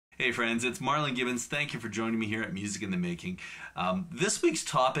Hey friends, it's Marlon Gibbons. Thank you for joining me here at Music in the Making. This week's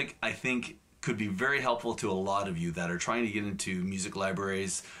topic, I think, could be very helpful to a lot of you that are trying to get into music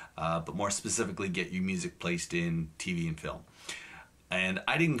libraries, but more specifically get your music placed in TV and film. And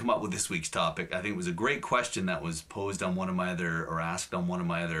I didn't come up with this week's topic. I think it was a great question that was posed on one of my other, or asked on one of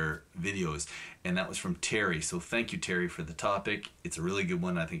my other videos, and that was from Terry. So thank you, Terry, for the topic. It's a really good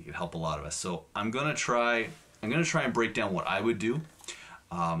one. I think it could help a lot of us. So I'm gonna try and break down what I would do.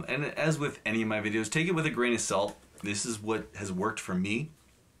 And as with any of my videos, take it with a grain of salt. This is what has worked for me.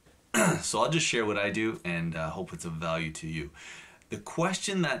 So I'll just share what I do and hope it's of value to you. The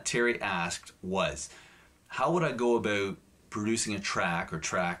question that Terry asked was, how would I go about producing a track or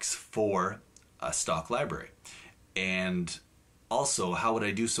tracks for a stock library? And also, how would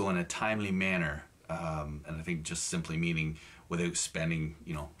I do so in a timely manner? And I think just simply meaning without spending,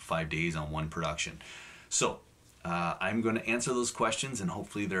 5 days on one production. So I'm going to answer those questions and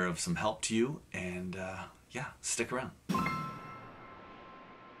hopefully they're of some help to you. And yeah, stick around.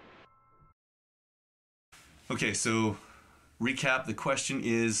 Okay, so recap. The question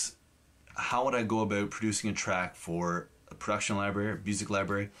is, how would I go about producing a track for a production library, music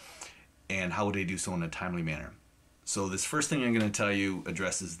library, and how would I do so in a timely manner? So this first thing I'm going to tell you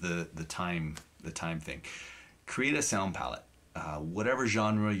addresses the time thing. Create a sound palette. Whatever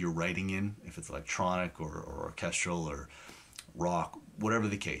genre you're writing in, if it's electronic or orchestral or rock, whatever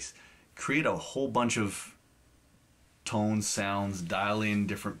the case, create a whole bunch of tones, sounds, dial in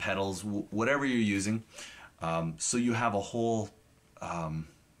different pedals, whatever you're using, so you have a whole,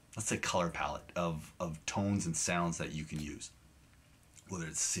 let's say, color palette of tones and sounds that you can use, whether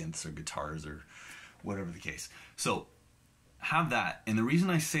it's synths or guitars or whatever the case. So have that. And the reason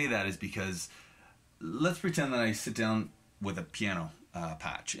I say that is because let's pretend that I sit down with a piano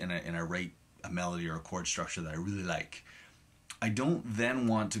patch and I write a melody or a chord structure that I really like. I don't then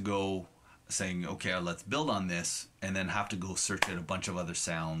want to go saying, okay, let's build on this, and then have to go search out a bunch of other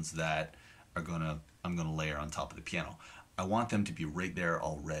sounds that I'm gonna layer on top of the piano. I want them to be right there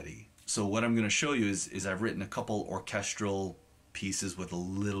already. So what I'm gonna show you is I've written a couple orchestral pieces with a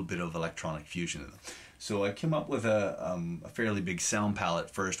little bit of electronic fusion in them. So I came up with a fairly big sound palette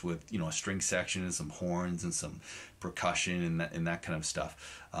first with a string section and some horns and some percussion and that kind of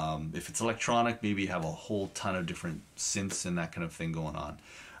stuff. If it's electronic, maybe you have a whole ton of different synths and that kind of thing going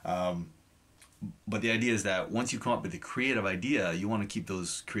on. But the idea is that once you come up with a creative idea, you want to keep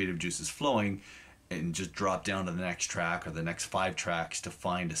those creative juices flowing and just drop down to the next track or the next 5 tracks to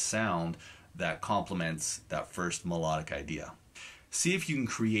find a sound that complements that first melodic idea. See if you can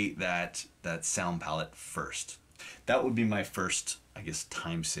create that sound palette first. That would be my first, I guess,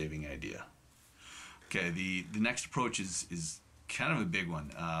 time-saving idea. Okay, the next approach is kind of a big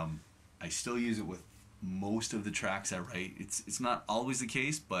one. I still use it with most of the tracks I write. It's not always the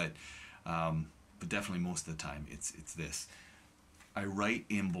case, but definitely most of the time it's this. I write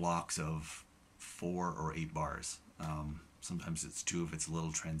in blocks of 4 or 8 bars. Sometimes it's 2 if it's a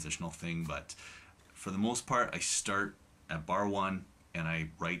little transitional thing, but for the most part I start at bar 1 and I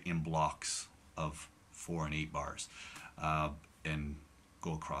write in blocks of 4 and 8 bars and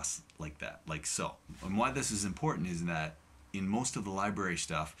go across like that, like so. And why this is important is that in most of the library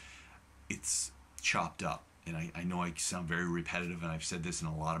stuff it's chopped up, and I know I sound very repetitive and I've said this in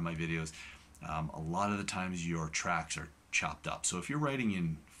a lot of my videos. A lot of the times your tracks are chopped up, so if you're writing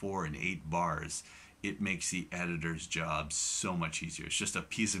in 4 and 8 bars, it makes the editor's job so much easier. It's just a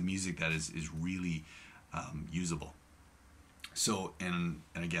piece of music that is really usable. So, and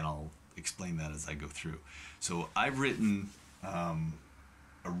again, I'll explain that as I go through. So I've written a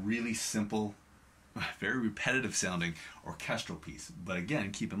really simple, very repetitive sounding orchestral piece, but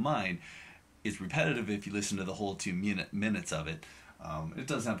again, keep in mind it's repetitive if you listen to the whole 2 minutes of it. It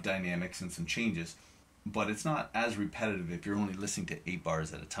does have dynamics and some changes, but it's not as repetitive if you're only listening to 8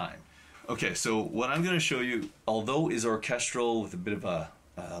 bars at a time. Okay, so what I'm going to show you, although is orchestral with a bit of a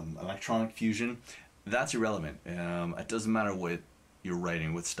electronic fusion, that's irrelevant. It doesn't matter what you're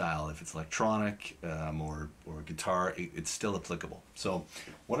writing, what style. If it's electronic or guitar, it's still applicable. So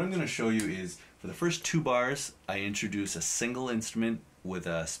what I'm going to show you is, for the first 2 bars, I introduce a single instrument with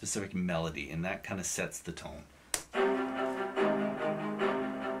a specific melody, and that kind of sets the tone.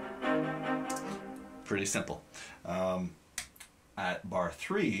 Pretty simple. At bar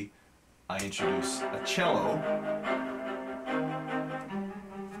 3, I introduce a cello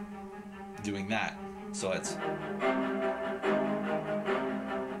doing that. So it's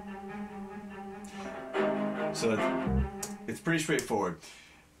pretty straightforward.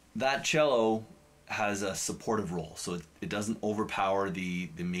 That cello has a supportive role, so it doesn't overpower the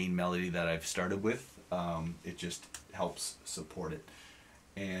main melody that I've started with. It just helps support it.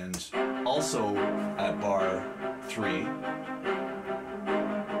 And also at bar 3.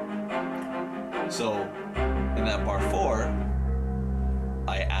 So in that bar 4,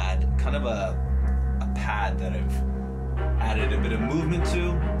 I add kind of a pad that I've added a bit of movement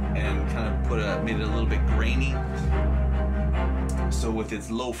to and kind of made it a little bit grainy. So with its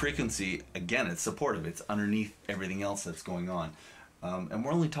low frequency, again, it's supportive. It's underneath everything else that's going on. And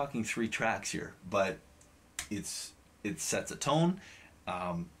we're only talking 3 tracks here, but it sets a tone,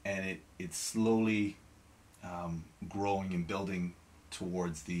 and it's slowly growing and building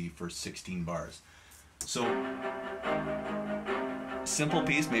towards the first 16 bars. So simple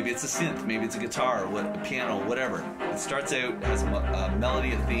piece, maybe it's a synth, maybe it's a guitar, a piano, whatever. It starts out as a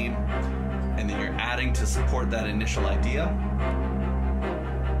melody, a theme, and then you're adding to support that initial idea.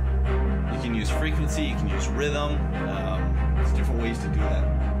 You can use frequency, you can use rhythm. There's different ways to do that.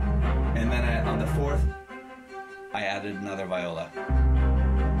 And then on the 4th, I added another viola.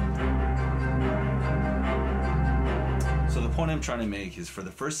 So the point I'm trying to make is for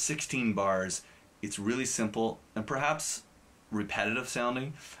the first 16 bars, it's really simple and perhaps repetitive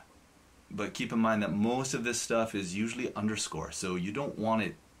sounding, but keep in mind that most of this stuff is usually underscore, so you don't want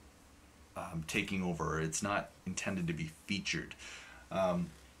it taking over. It's not intended to be featured.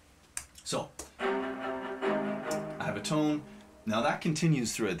 So I have a tone. Now that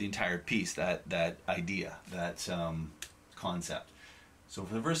continues throughout the entire piece, that idea, that concept. So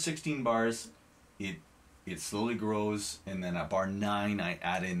for the first 16 bars, it slowly grows, and then at bar 9 I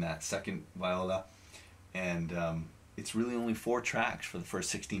add in that second viola, and it's really only 4 tracks for the first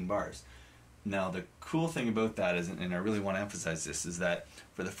 16 bars. Now the cool thing about that is, and I really want to emphasize this, is that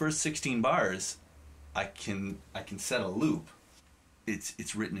for the first 16 bars I can set a loop.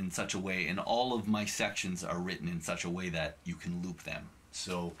 It's written in such a way, and all of my sections are written in such a way that you can loop them.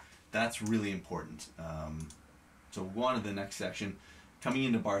 So that's really important. So we'll go on to the next section. Coming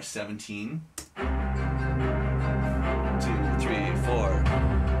into bar 17. 2, 3, 4.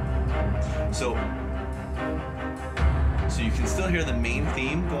 So you can still hear the main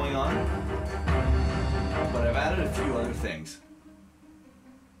theme going on, but I've added a few other things.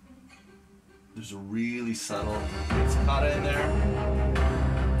 There's a really subtle pizzicata in there.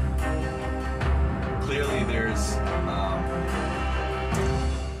 Clearly there's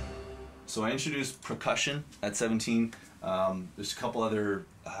so I introduced percussion at 17. There's a couple other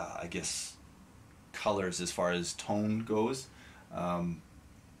I guess colors as far as tone goes, and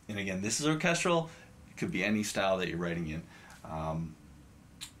again, this is orchestral. It could be any style that you're writing in.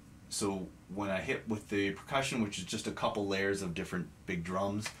 So when I hit with the percussion, which is just a couple layers of different big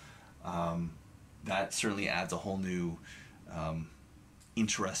drums, that certainly adds a whole new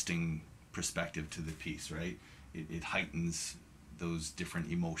interesting perspective to the piece, right? It heightens those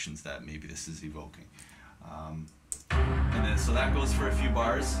different emotions that maybe this is evoking. And then so that goes for a few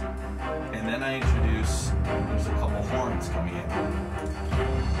bars, and then I introduce, there's a couple horns coming in.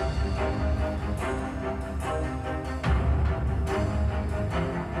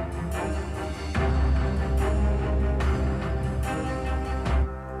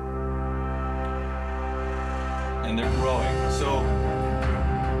 And they're growing. So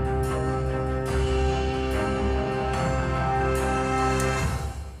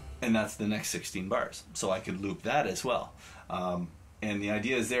and that's the next 16 bars. So I could loop that as well. And the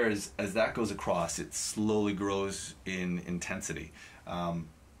idea is there is, as that goes across, it slowly grows in intensity.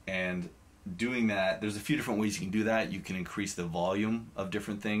 And doing that, there's a few different ways you can do that. You can increase the volume of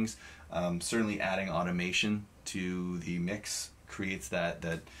different things. Certainly adding automation to the mix creates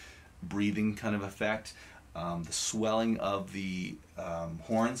that breathing kind of effect. The swelling of the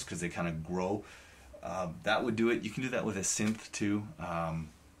horns, because they kind of grow, that would do it. You can do that with a synth too.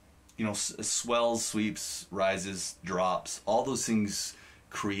 You know, swells, sweeps, rises, drops, all those things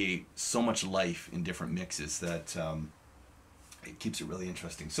create so much life in different mixes that it keeps it really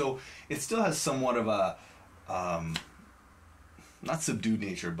interesting. So it still has somewhat of a not subdued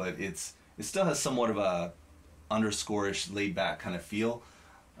nature, but it still has somewhat of a underscore-ish, laid-back kind of feel.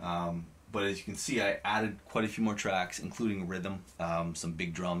 But as you can see, I added quite a few more tracks, including rhythm, some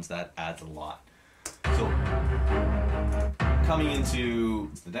big drums. That adds a lot. So coming into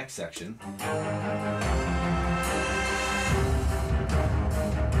the next section,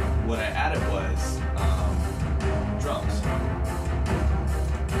 what I added was drums.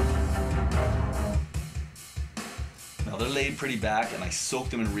 Now they're laid pretty back, and I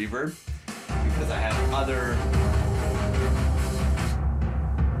soaked them in reverb because I have other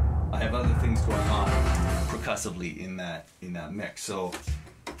things going on percussively in that mix. So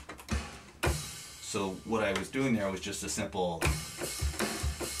what I was doing there was just a simple,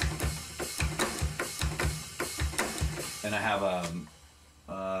 and I have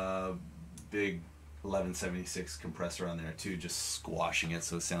Big 1176 compressor on there too, just squashing it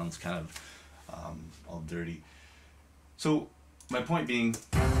so it sounds kind of all dirty. So my point being,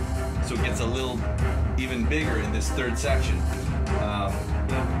 so it gets a little even bigger in this third section.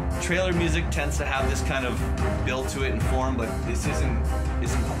 Trailer music tends to have this kind of build to it and form, but this isn't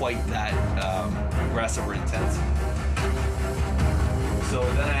quite that aggressive or intense. So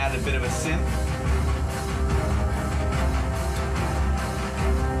then I add a bit of a synth.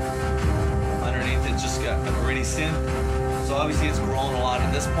 Underneath it's just got a gritty synth. So obviously it's grown a lot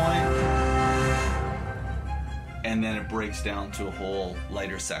at this point. And then it breaks down to a whole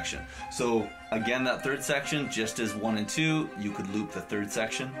lighter section. So again, that third section, just as 1 and 2, you could loop the third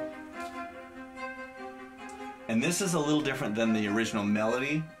section. And this is a little different than the original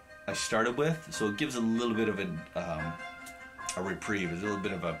melody I started with, so it gives a little bit of a reprieve, a little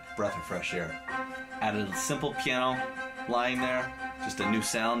bit of a breath of fresh air. Added a simple piano line there, just a new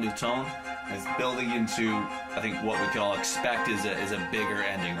sound, new tone. And it's building into, I think, what we could all expect is a bigger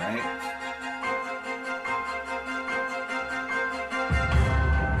ending, right?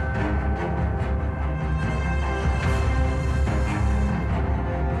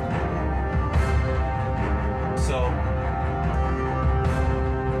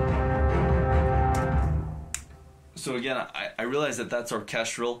 So again, I realize that that's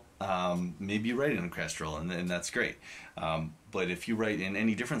orchestral. Maybe you write in orchestral, and that's great. But if you write in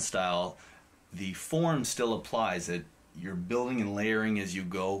any different style, the form still applies. That you're building and layering as you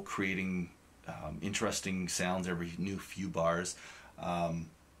go, creating interesting sounds every new few bars, and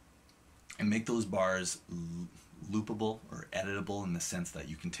make those bars loopable or editable in the sense that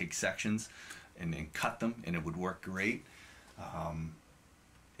you can take sections and cut them, and it would work great.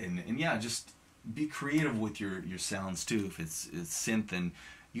 And yeah, just be creative with your sounds too. If it's synth, and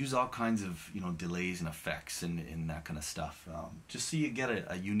use all kinds of delays and effects and that kind of stuff, just so you get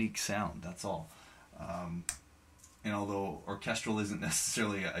a unique sound. That's all. And although orchestral isn't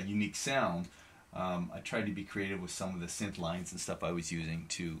necessarily a unique sound, I tried to be creative with some of the synth lines and stuff I was using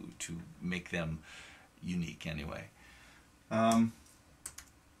to make them unique anyway.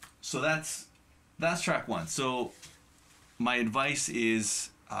 So that's track 1. So my advice is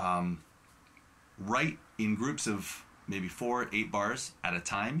write in groups of maybe 4 or 8 bars at a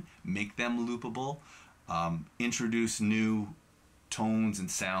time, make them loopable, introduce new tones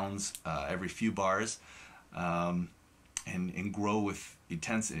and sounds every few bars, and grow with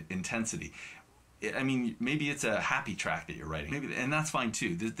intensity. I mean, maybe it's a happy track that you're writing, and that's fine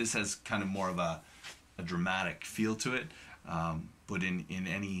too. This has kind of more of a dramatic feel to it, but in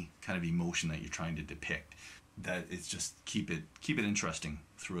any kind of emotion that you're trying to depict, that it's just keep it interesting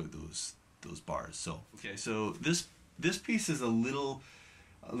throughout those bars. So okay, so this piece is a little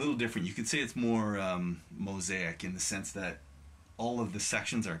different. You could say it's more mosaic in the sense that all of the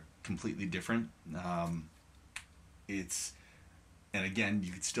sections are completely different. And again,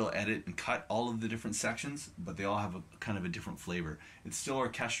 you could still edit and cut all of the different sections, but they all have a kind of a different flavor. It's still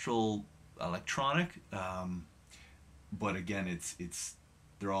orchestral, electronic, but again,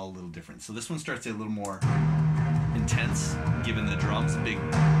 they're all a little different. So this one starts a little more intense, given the drums, big,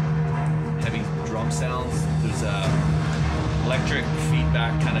 heavy drum sounds. There's a electric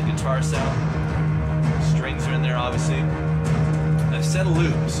feedback kind of guitar sound. Strings are in there, obviously. And I've set a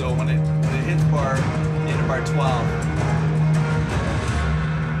loop, so when it hits bar 12,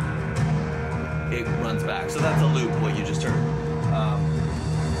 it runs back. So that's a loop, what you just heard.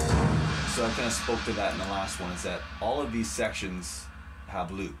 So I kind of spoke to that in the last one, is that all of these sections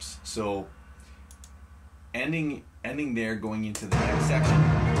have loops. So ending there, going into the next section.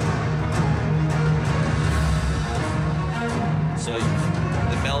 So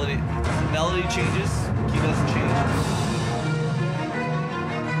the melody changes, key doesn't change.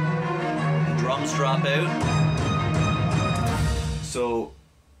 The drums drop out. So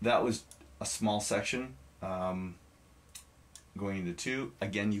that was a small section. Going into 2,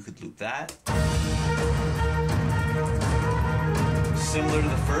 again, you could loop that. Similar to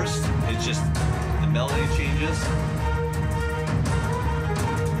the first, it's just the melody changes.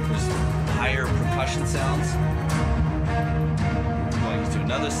 There's higher percussion sounds. Going to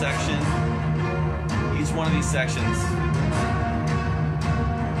another section. Each one of these sections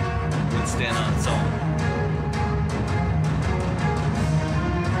would stand on its own.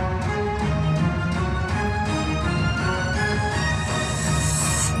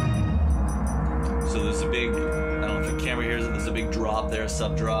 There's a big drop there, a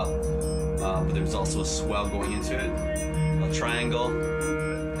sub drop, but there's also a swell going into it, a triangle,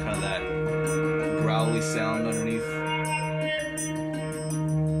 kind of that growly sound underneath.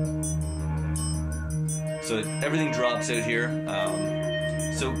 So everything drops out here.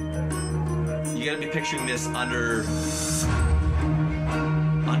 So you gotta be picturing this under a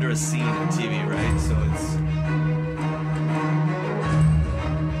scene on TV, right? So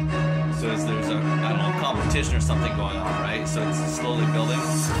there's a, I don't know, competition or something going on, right? So it's slowly building.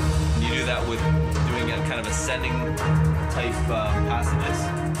 You do that with doing a kind of ascending type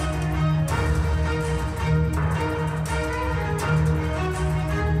passages.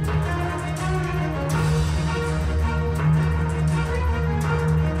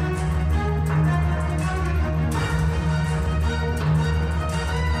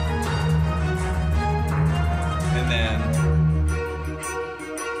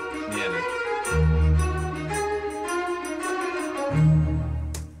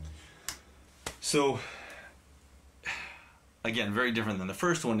 So, again, very different than the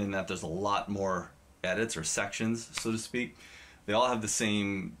first one in that there's a lot more edits or sections, so to speak. They all have the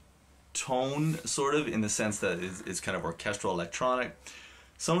same tone, sort of, in the sense that it's kind of orchestral electronic.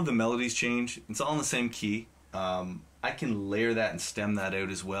 Some of the melodies change. It's all in the same key. I can layer that and stem that out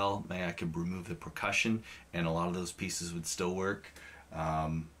as well. Maybe I could remove the percussion, and a lot of those pieces would still work.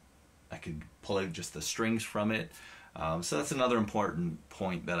 I could pull out just the strings from it. So that's another important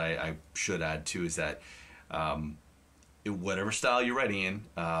point that I should add too, is that whatever style you're writing in,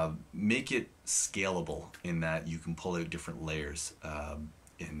 make it scalable in that you can pull out different layers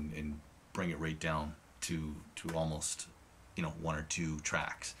and bring it right down to almost, you know, 1 or 2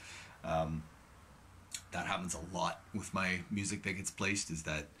 tracks. That happens a lot with my music that gets placed, is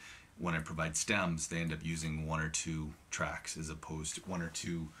that when I provide stems, they end up using 1 or 2 tracks as opposed to 1 or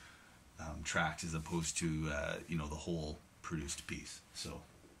 2 tracks as opposed to you know, the whole produced piece. So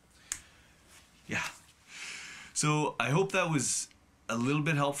yeah, so I hope that was a little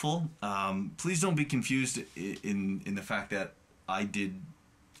bit helpful. Please don't be confused in the fact that I did,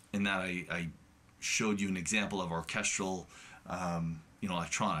 in that I showed you an example of orchestral you know,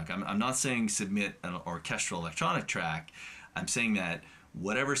 electronic. I'm not saying submit an orchestral electronic track. I'm saying that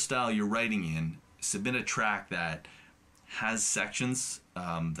whatever style you're writing in, submit a track that has sections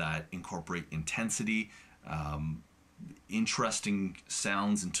that incorporate intensity, interesting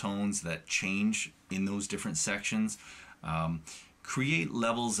sounds and tones that change in those different sections. Create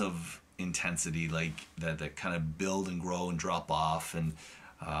levels of intensity like that kind of build and grow and drop off. And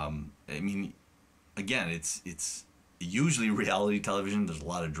I mean, again, it's usually reality television. There's a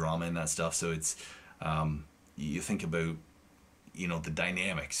lot of drama in that stuff. So it's you think about, you know, the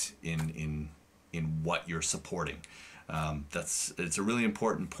dynamics in what you're supporting. It's a really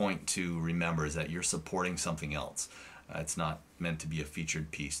important point to remember, is that you're supporting something else. It's not meant to be a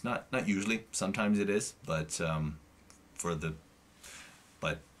featured piece. Not usually. Sometimes it is, but to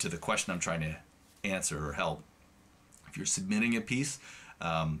the question I'm trying to answer or help, if you're submitting a piece,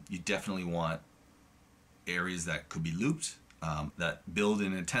 you definitely want areas that could be looped, that build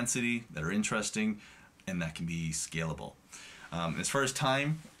in intensity, that are interesting, and that can be scalable. As far as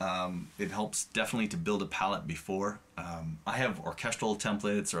time, it helps definitely to build a palette before. I have orchestral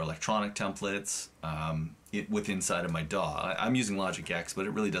templates or electronic templates inside of my DAW. I'm using Logic X, but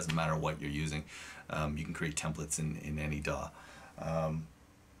it really doesn't matter what you're using. You can create templates in any DAW.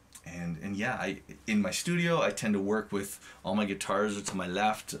 And yeah, in my studio, I tend to work with all my guitars are to my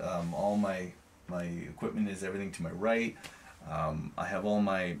left, all my equipment is everything to my right. I have all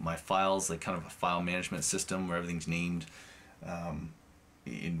my files, like kind of a file management system where everything's named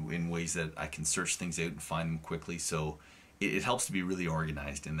in ways that I can search things out and find them quickly. So it helps to be really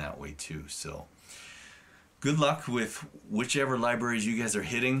organized in that way too. So good luck with whichever libraries you guys are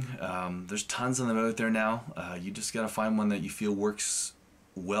hitting. There's tons of them out there now. You just got to find one that you feel works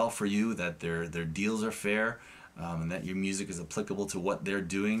well for you, that their deals are fair, and that your music is applicable to what they're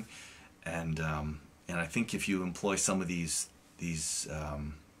doing. And I think if you employ some of these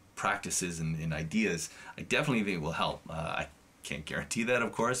practices and ideas, I definitely think it will help. I can't guarantee that,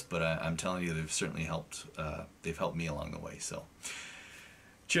 of course, but I'm telling you, they've certainly helped. They've helped me along the way. So,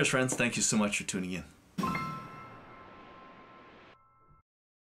 cheers, friends. Thank you so much for tuning in.